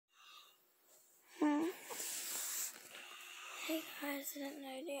Hey guys, I didn't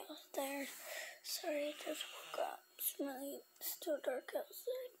know you was there. Sorry, I just woke up. It's really still dark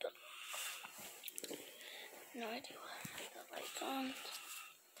outside, but no idea why I have the lights on.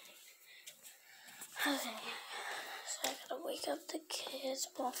 Okay, so I gotta wake up the kids.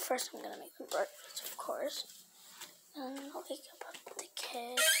 Well, first I'm gonna make them breakfast, of course. Then I'll wake up the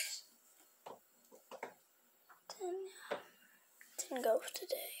kids. Then didn't go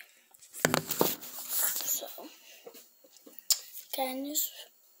today. So, got a new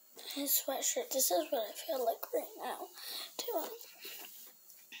sweatshirt. This is what I feel like right now, too.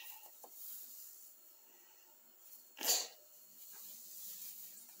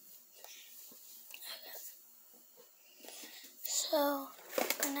 So,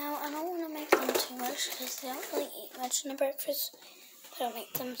 for now, I don't want to make them too much because they don't really eat much in the breakfast. But I'll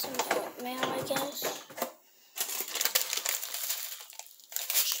make them some oatmeal, I guess.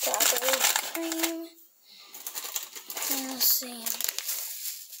 Strawberry cream. And let's see.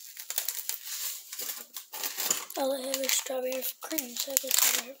 All I have is strawberry cream, so I guess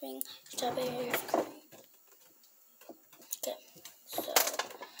I'm having strawberry cream. Okay, so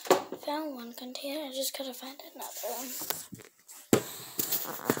found one container. I just gotta find another one.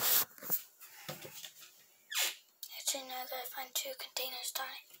 Actually, now I gotta find two containers, darn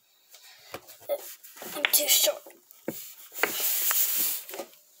it. I'm too short.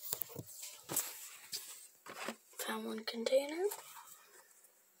 Found one container.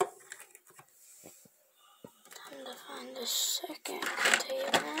 Time to find the second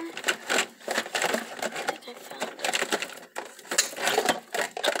container. I think I found it.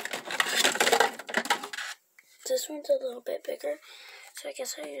 This one's a little bit bigger, so I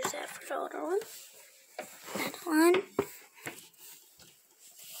guess I'll use that for the older one. That one.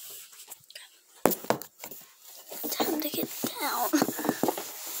 Time to get down.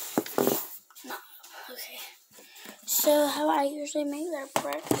 No, okay. So how I usually make their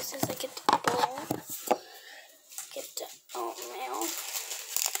breakfast is I get the bowl, get the oatmeal,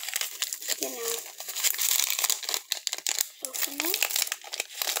 open it.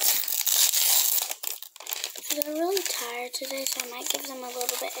 So they're really tired today, so I might give them a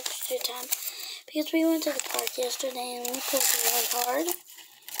little bit extra time because we went to the park yesterday and we pulled really hard.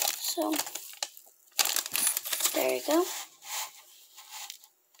 So there you go.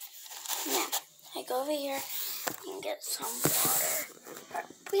 Now I go over here and get some water.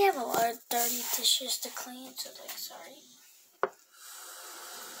 We have a lot of dirty dishes to clean, so like, sorry.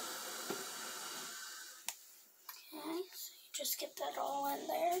 Okay, so you just get that all in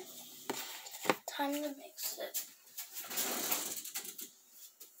there. Time to mix it.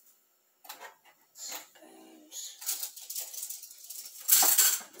 Spoons.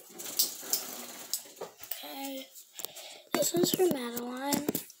 Okay, this one's for Madeline.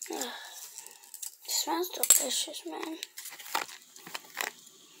 Ugh. It smells delicious, man.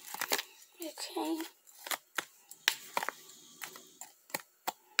 Okay.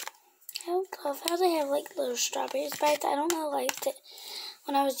 I love how they have like little strawberries bites. I don't know, like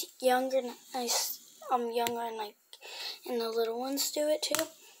when I was younger, younger and like, and the little ones do it too.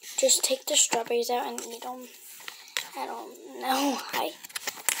 Just take the strawberries out and eat them. I don't know why.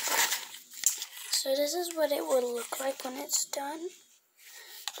 So this is what it will look like when it's done.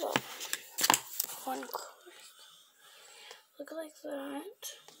 Well, one quick look like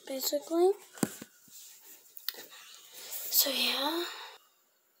that, basically. So yeah.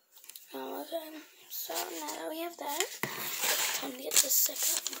 Okay. So now that we have that, it's time to get the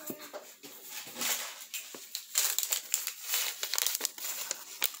second one.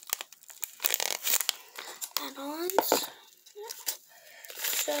 Add-ons.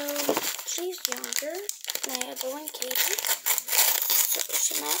 So she's younger. My other one, Katie. So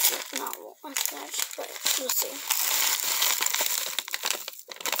she might not want to match, but we'll see.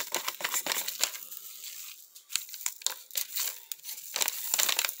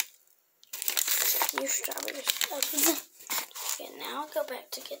 Your strawberries. Okay, now I'll go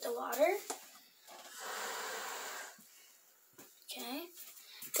back to get the water. Okay.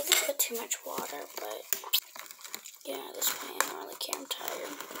 I think I put too much water, but yeah, at this point I don't really care. I'm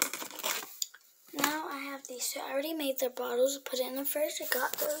tired. Now I have these. So I already made their bottles. Put it in the fridge. I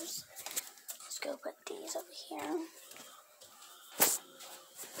got those. Let's go put these over here.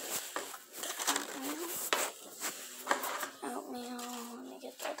 Oatmeal. Let me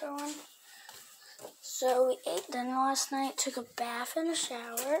get the other one. So we ate dinner last night, took a bath and a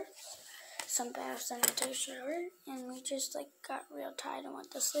shower, some baths and I took a shower, and we just like got real tired and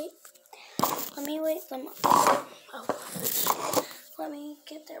went to sleep. Let me wake them up. Oh, let me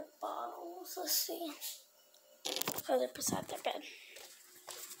get their bottles. Let's see. Oh, they're beside their bed.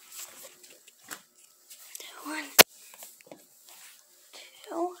 One.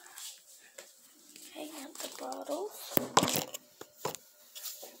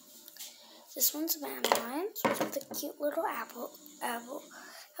 this one's Madeline's with the cute little apple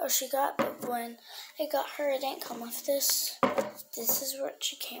how she got, but when I got her, it didn't come with this. This is what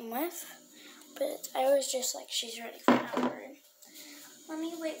she came with, but I was just like, she's ready for number. Let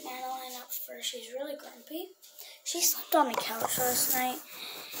me wake Madeline up first. She's really grumpy. She slept on the couch last night,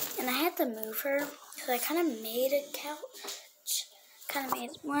 and I had to move her, because I kind of made a couch, kind of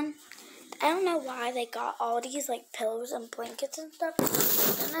made one. I don't know why they got all these like pillows and blankets and stuff in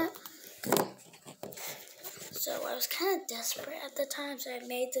it. So I was kind of desperate at the time, so I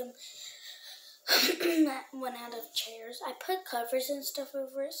made them that one out of chairs. I put covers and stuff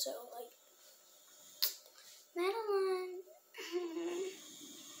over it, so like, Madeline,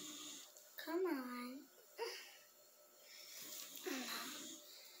 come on.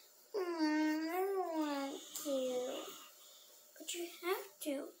 I don't want to, but you have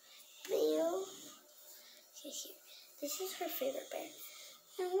to, Bill. Okay, here. This is her favorite bear.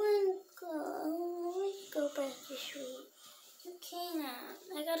 I want to go back to sleep. You can't.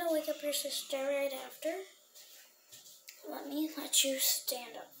 I gotta wake up your sister right after. Let me let you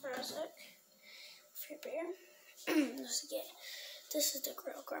stand up for a sec. For your bear. This is the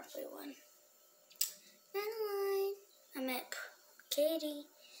real grumpy one. Madeline. I met Katie.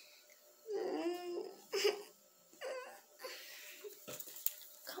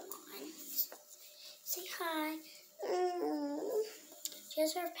 Come on. Say hi. She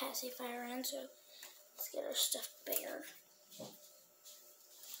has her pacifier in, so let's get her stuffed bear.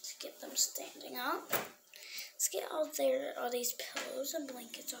 Let's get them standing up. Let's get all these pillows and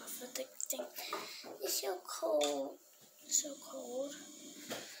blankets off of the thing. It's so cold. It's so cold.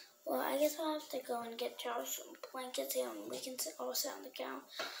 Well, I guess I'll have to go and get y'all some blankets and we can all sit on the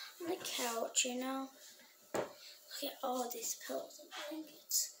couch, you know. Look at all these pillows and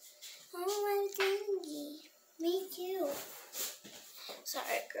blankets. Oh, my dingy. Me too.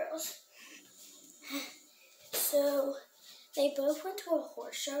 Sorry, girls. So, they both went to a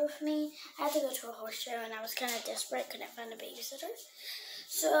horse show with me. I had to go to a horse show, and I was kind of desperate. Couldn't find a babysitter.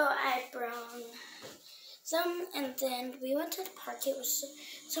 So, I brought some, and then we went to the park. It was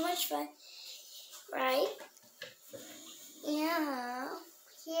so much fun. Right? Yeah.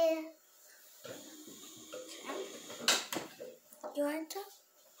 Yeah. Okay. You want to?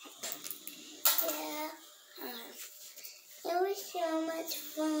 Yeah. It was so much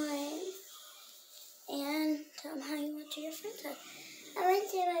fun. And tell them how you went to your friend's house. I went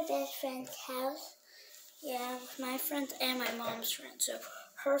to my best friend's house. Yeah, with my friends and my mom's friend. So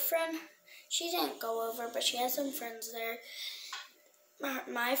her friend, she didn't go over, but she has some friends there.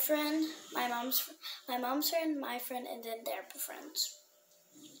 My friend, my mom's friend, my friend, and then their friends.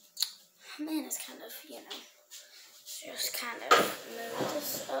 Man, it's kind of, you know, just kind of move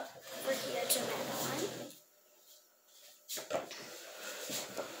this up over here to Madeline.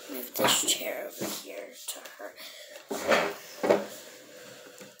 Move this chair over here to her.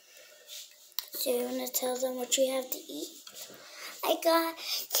 So you want to tell them what you have to eat? I got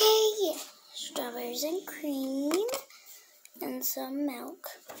cake, strawberries and cream, and some milk.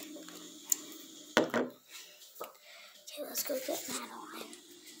 Okay, let's go get Madeline.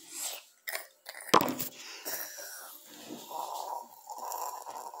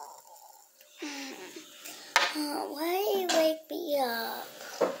 Why did you wake me up?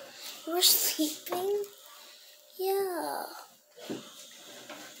 You were sleeping? Yeah.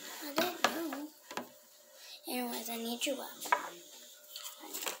 I didn't know. Anyways, I need you up.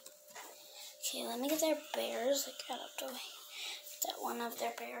 Okay, let me get their bears. Like, out of the way. Get one of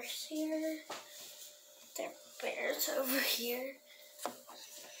their bears here. Their bears over here.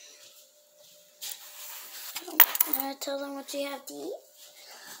 I'm going to tell them what you have to eat.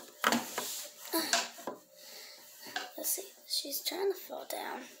 Let's see. She's trying to fall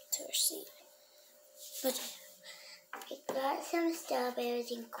down to her seat. But I got some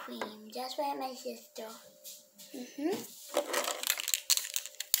strawberries and cream, just like my sister.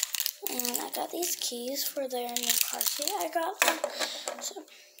 And I got these keys for their new car seat. I got them. So,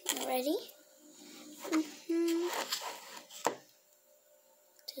 you ready?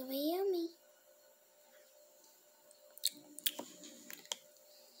 To be yummy.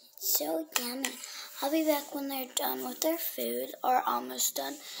 So yummy. I'll be back when they're done with their food, or almost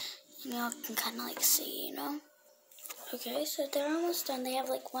done. And y'all can kind of like see, you know. Okay, so they're almost done. They have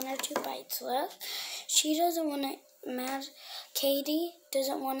like 1 or 2 bites left. She doesn't want to, Katie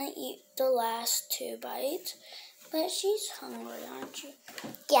doesn't want to eat the last 2 bites, but she's hungry, aren't you?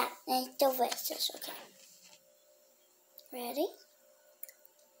 Yeah, it's delicious. Okay. Ready?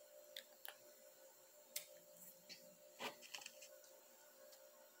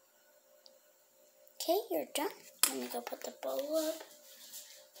 Okay, you're done. Let me go put the bowl up.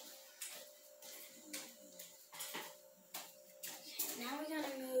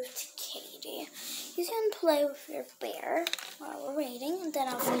 You can play with your bear while we're waiting, and then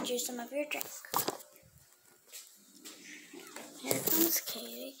I'll feed you some of your drink. Here comes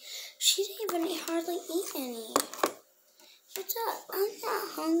Katie. She didn't even hardly eat any. What's up? I'm not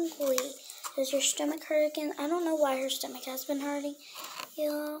hungry. Does your stomach hurt again? I don't know why her stomach has been hurting.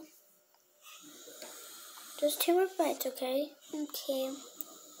 Yeah. Just 2 more bites, okay? Okay.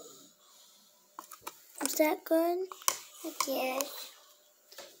 Is that good? Yes.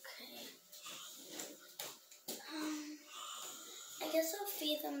 Okay. I guess I'll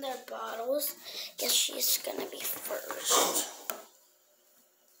feed them their bottles. Guess she's gonna be first.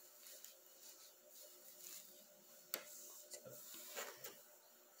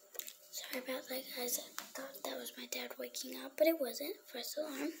 Sorry about that, guys. I thought that was my dad waking up, but it wasn't. False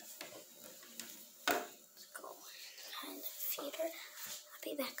alarm. Let's go and kind of feed her. I'll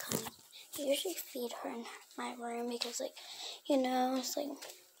be back, honey. I usually feed her in my room because, like, you know, it's like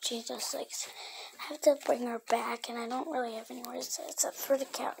she just likes. I have to bring her back, and I don't really have anywhere to sit except for the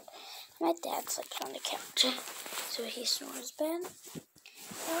couch. My dad sleeps on the couch, so he snores bad.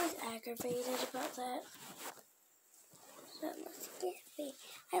 I was aggravated about that. So let's get me.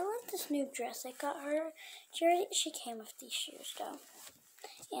 I love this new dress I got her. She came with these shoes though,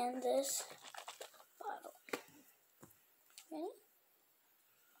 and this bottle. Ready?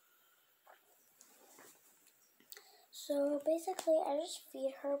 So basically, I just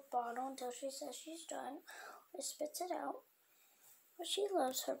feed her bottle until she says she's done, or spits it out. But she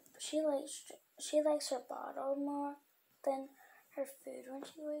loves her. She likes her bottle more than her food when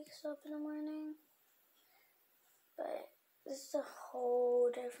she wakes up in the morning. But this is a whole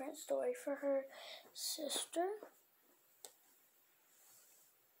different story for her sister.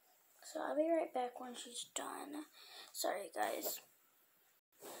 So I'll be right back when she's done. Sorry, guys.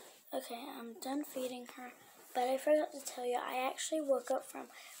 Okay, I'm done feeding her. But I forgot to tell you, I actually woke up from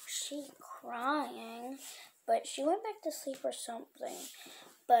she crying. But she went back to sleep or something.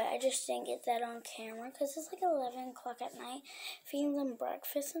 But I just didn't get that on camera because it's like 11 o'clock at night, feeding them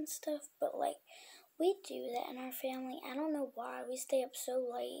breakfast and stuff. But like, we do that in our family. I don't know why. We stay up so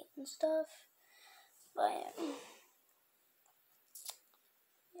late and stuff. But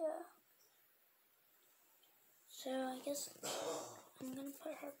yeah. So I guess I'm going to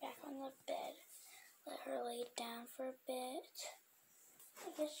put her back on the bed. Let her lay down for a bit.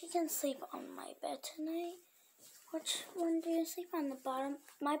 I guess she can sleep on my bed tonight. Which one do you sleep on? The bottom?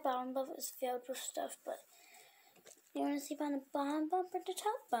 My bottom bump is filled with stuff, but you want to sleep on the bottom bump or the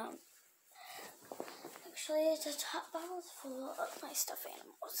top bump? Actually, the top bump is full of my stuffed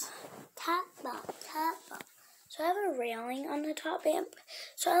animals. Top bump, top bump. So I have a railing on the top bump,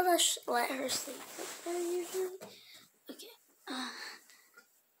 so I just let her sleep there usually. Okay.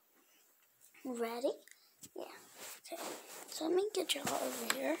 Ready? Yeah. Okay. So let me get y'all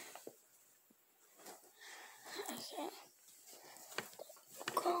over here. Okay.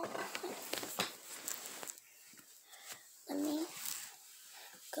 Go. Let me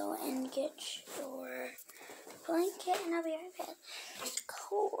go and get your blanket and I'll be right back. It's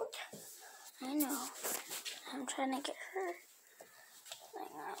cold. I know. I'm trying to get her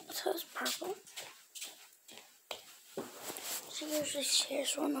thing out. So it's purple. She usually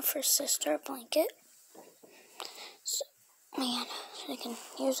shares one with her sister a blanket. So, man, she can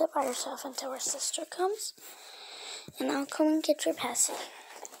use it by herself until her sister comes. And I'll come and get your passy.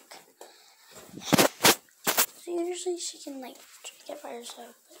 So usually she can like drink it by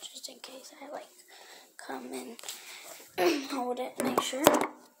herself, but just in case I like come and hold it, make sure.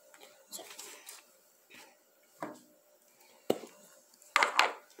 So.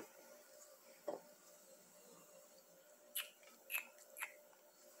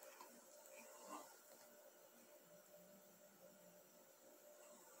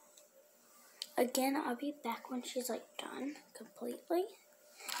 Again, I'll be back when she's like done completely.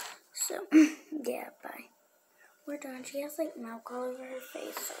 So yeah, bye. We're done. She has like milk all over her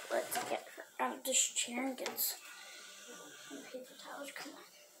face, so let's get her out of this chair and get some paper towels. Come on.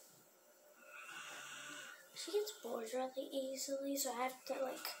 She gets bored really easily, so I have to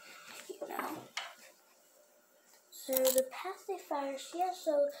like, you know. So the pacifier, she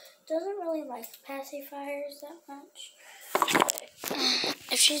also doesn't really like pacifiers that much. But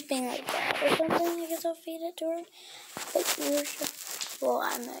if she's being like bad or something, I guess I'll feed it to her. But usually, well,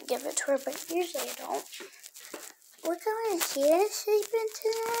 I'm gonna give it to her, but usually I don't. We're going here sleeping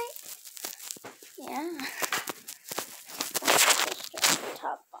tonight? Yeah. Just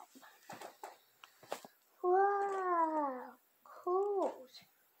top bump. Wow, cool.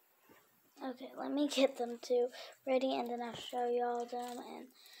 Okay, let me get them two ready and then I'll show y'all them and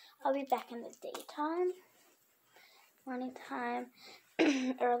I'll be back in the daytime, morning time.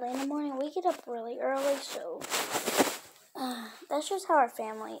 early in the morning. We get up really early, so that's just how our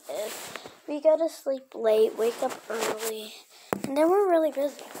family is. We go to sleep late, wake up early, and then we're really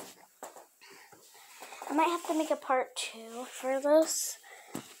busy. I might have to make a part 2 for this.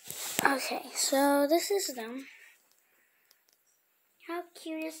 Okay, so this is them. How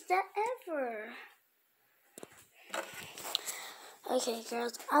cute is that ever? Okay,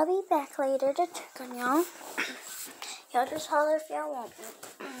 girls, I'll be back later to check on y'all. Y'all just holler if y'all want me.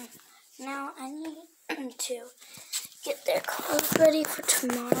 Now I need to get their clothes ready for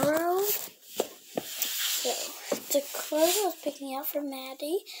tomorrow. So, the clothes I was picking out for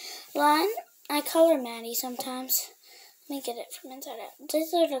Maddie line, I color Maddie sometimes. Let me get it from inside out.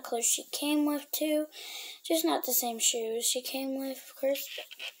 These are the clothes she came with too. Just not the same shoes she came with, of course.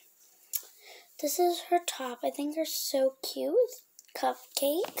 This is her top. I think they're so cute.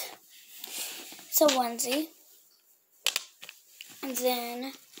 Cupcake. It's a onesie. And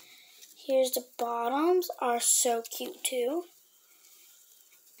then here's the bottoms. Are so cute too.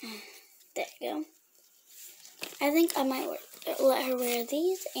 There you go. I think I might let her wear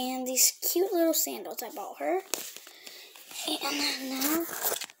these and these cute little sandals I bought her. And now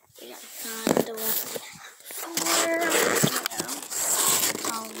we gotta find the one for,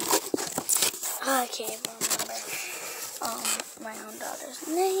 I can't remember my own daughter's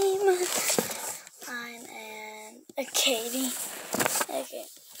name. I'm Katie. Okay,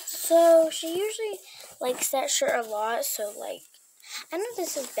 so she usually likes that shirt a lot, so like, I know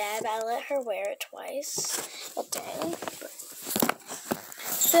this is bad, but I let her wear it twice a day.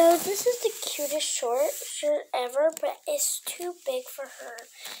 So this is the cutest shirt ever, but it's too big for her.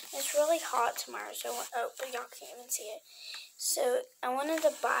 It's really hot tomorrow, so but y'all can't even see it. So I wanted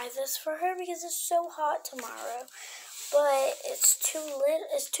to buy this for her because it's so hot tomorrow, but it's too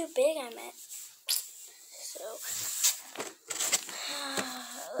big, I meant. So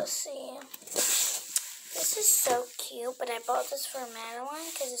let's see. This is so cute, but I bought this for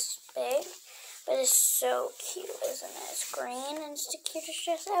Madeline because it's big. But it's so cute, isn't it? It's green and it's the cutest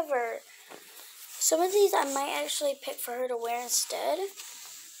dress ever. Some of these I might actually pick for her to wear instead.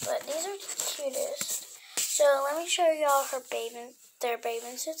 But these are the cutest. So let me show y'all their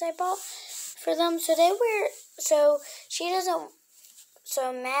bathing suits I bought for them. So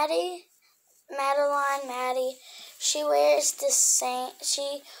Maddie, she wears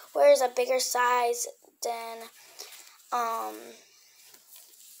she wears a bigger size than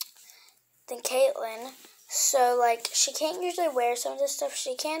Caitlin, so like she can't usually wear some of the stuff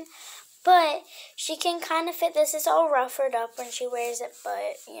she can, but she can kind of fit this. It's all roughed up when she wears it,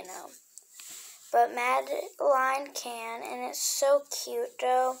 but Madeline can, and it's so cute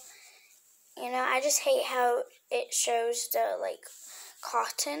though. I just hate how it shows the like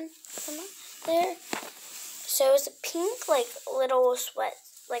cotton there. So it's a pink like little sweat,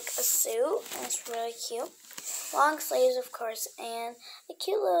 like a suit, and it's really cute. Long sleeves, of course, and a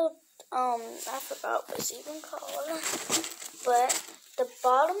cute little I forgot what it's even called, but the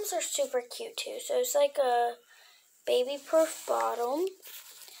bottoms are super cute too. So it's like a baby-proof bottom,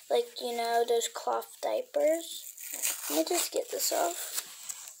 like, those cloth diapers. Let me just get this off.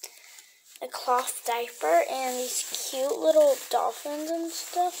 A cloth diaper and these cute little dolphins and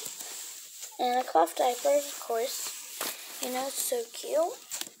stuff. And a cloth diaper, of course. It's so cute.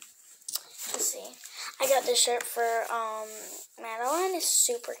 Let's see. I got this shirt for Madeline. It's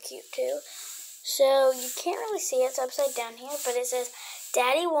super cute too. So you can't really see it. It's upside down here, but it says,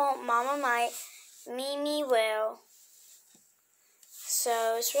 "Daddy won't, Mama might, Mimi will."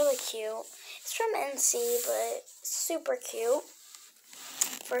 So it's really cute. It's from NC, but super cute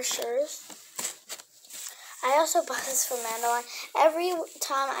for sure. I also bought this for Madeline. Every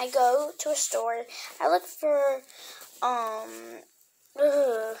time I go to a store, I look for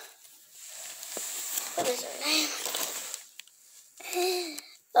what is her name?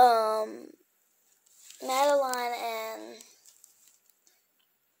 Madeline, and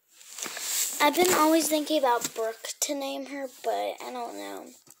I've been always thinking about Brooke to name her, but I don't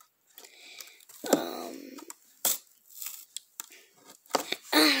know.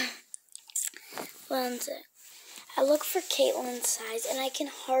 One sec. I look for Caitlin's size, and I can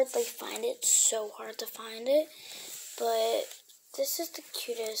hardly find it. It's so hard to find it, but this is the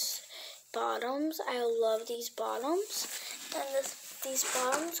cutest bottoms. I love these bottoms, and these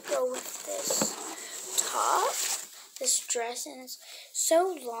bottoms go with this top, this dress, and it's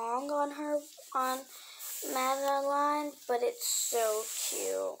so long on Madeline, but it's so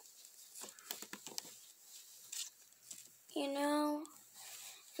cute. And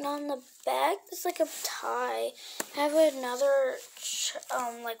on the back, it's like a tie. I have another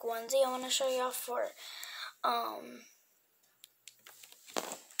like onesie I want to show y'all for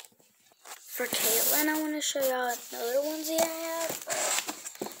for Caitlin, I want to show y'all another onesie I have. But,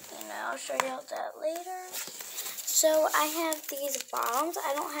 I'll show y'all that later. So I have these bottoms.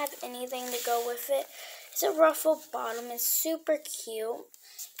 I don't have anything to go with it. It's a ruffled bottom. It's super cute.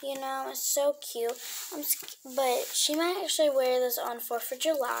 It's so cute. But she might actually wear this on 4th of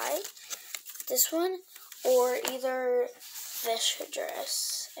July. This one, or either this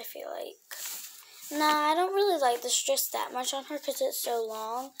dress, I feel like. Nah, I don't really like this dress that much on her because it's so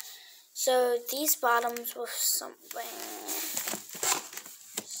long. So these bottoms with something.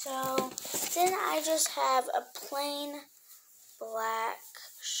 So then I just have a plain black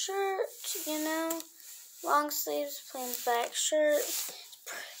shirt, long sleeves, plain black shirt.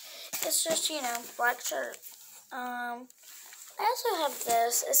 It's just, black shirt. I also have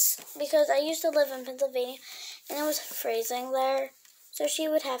this. It's because I used to live in Pennsylvania and it was freezing there, so she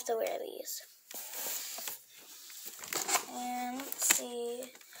would have to wear these. And let's see.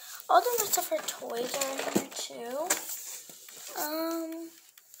 All the rest of her toys are in here too.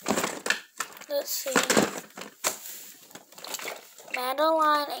 Let's see.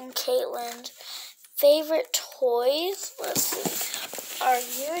 Madeline and Caitlin's favorite toys, let's see, are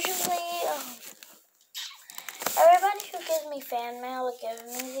usually, everybody who gives me fan mail will give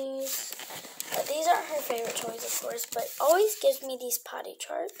me these. These aren't her favorite toys, of course, but always gives me these potty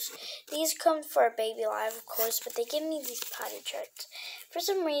charts. These come for a Baby Live, of course, but they give me these potty charts for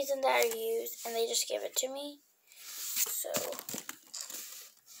some reason that are used, and they just give it to me. So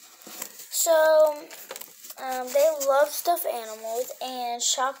they love stuffed animals and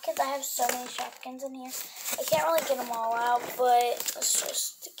Shopkins. I have so many Shopkins in here. I can't really get them all out, but let's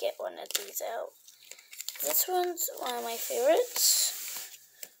just get one of these out. This one's one of my favorites.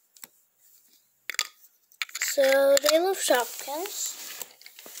 So they love Shopkins.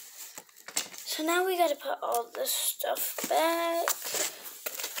 So now we gotta put all this stuff back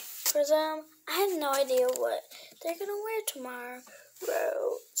for them. I have no idea what they're gonna wear tomorrow.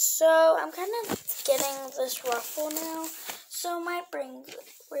 So I'm kind of getting this ruffle now. So I might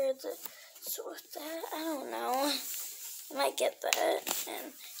wear the with that. I don't know. I might get that.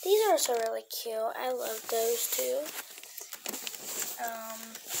 And these are also really cute. I love those too.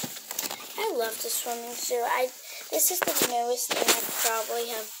 I love the swimming suit. This is the newest thing I probably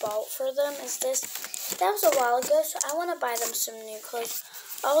have bought for them. Is this? That was a while ago, so I want to buy them some new clothes.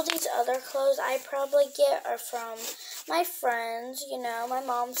 All these other clothes I probably get are from my friends, my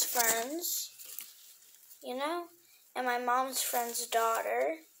mom's friends, and my mom's friend's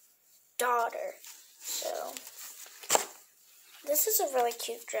daughter. So this is a really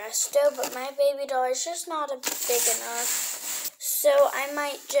cute dress though, but my baby doll is just not big enough. So I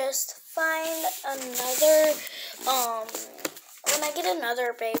might just find another, when I get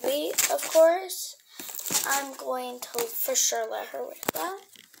another baby, of course, I'm going to for sure let her wear that.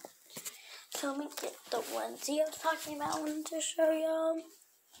 So let me get the onesie I was talking about. I wanted to show y'all.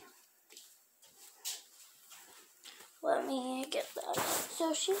 Let me get that.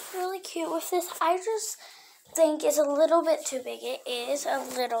 So she's really cute with this. I just think it's a little bit too big. It is a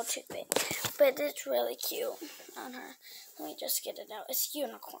little too big, but it's really cute on her. Let me just get it out. It's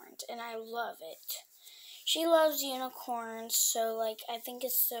unicorns, and I love it. She loves unicorns, so I think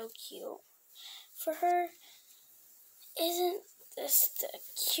it's so cute for her. Isn't this the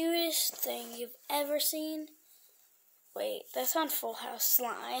cutest thing you've ever seen? Wait, that's on Full House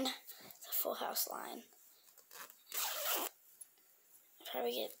line. It's a Full House line.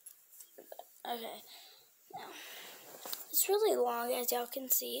 Probably get okay. Now it's really long, as y'all can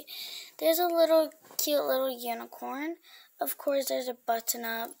see. There's a cute little unicorn. Of course, there's a button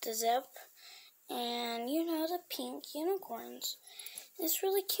up, the zip, and the pink unicorns. It's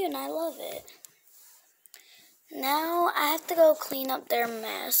really cute, and I love it. Now I have to go clean up their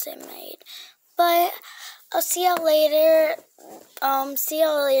mess they made. But I'll see y'all later.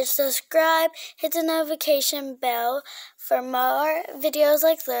 Subscribe, hit the notification bell for more videos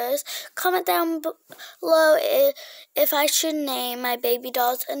like this. Comment down below if I should name my baby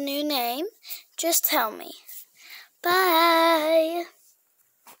dolls a new name. Just tell me. Bye.